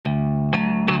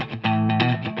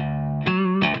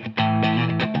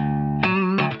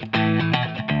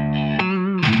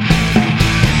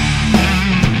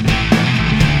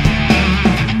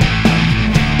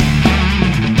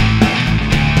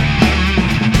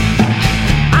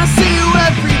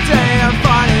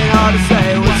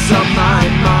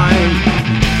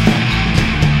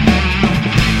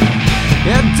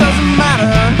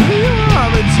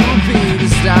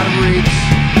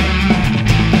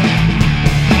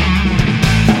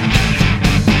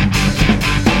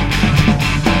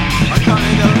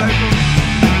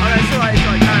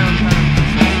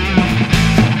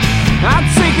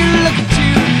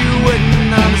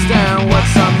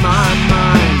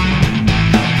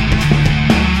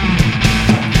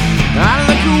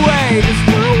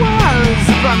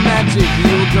by magic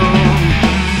you're gone.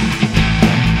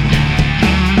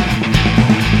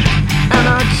 And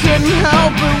I couldn't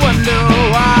help but wonder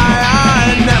why I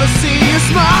never see you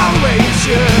smile the way you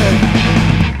should.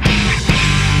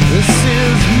 This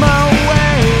is my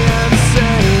way of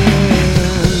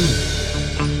saying,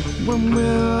 when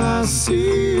will I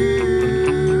see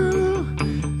you?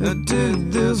 I did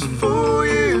this for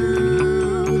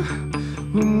you.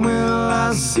 When will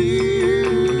I see you?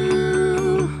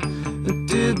 I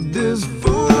did this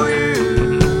for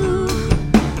you.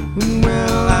 When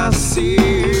will I see you?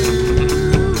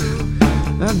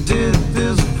 I did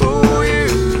this for you.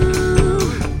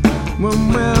 When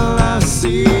will I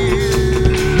see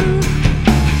you?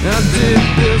 I did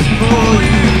this for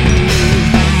you.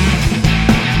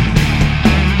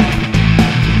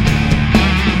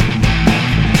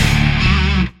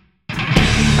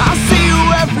 I see you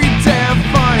every day, I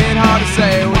find it hard to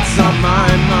say what's on my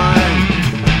mind.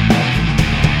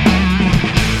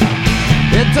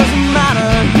 It doesn't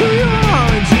matter who you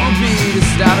are, and you'll be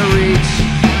just out of reach.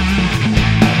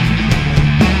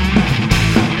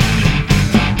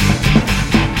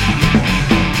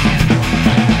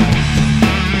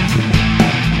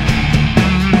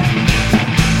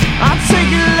 I'd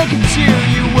take a look at you,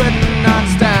 you wouldn't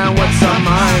understand what's on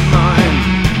my mind.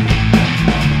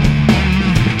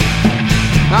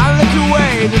 I look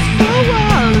away just for a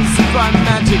while, as if by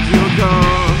magic you're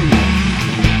gone.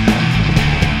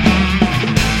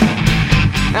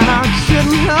 And I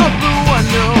couldn't help but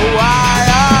wonder why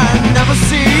I never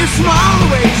see you smile the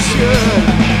way you should.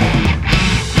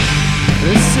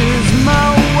 This is my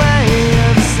way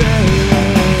of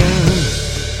saying,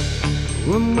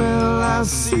 when will I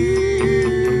see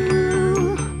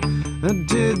you? I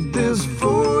did this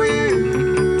for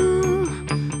you.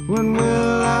 When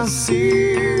will I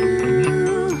see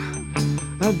you?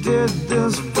 I did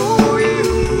this for you.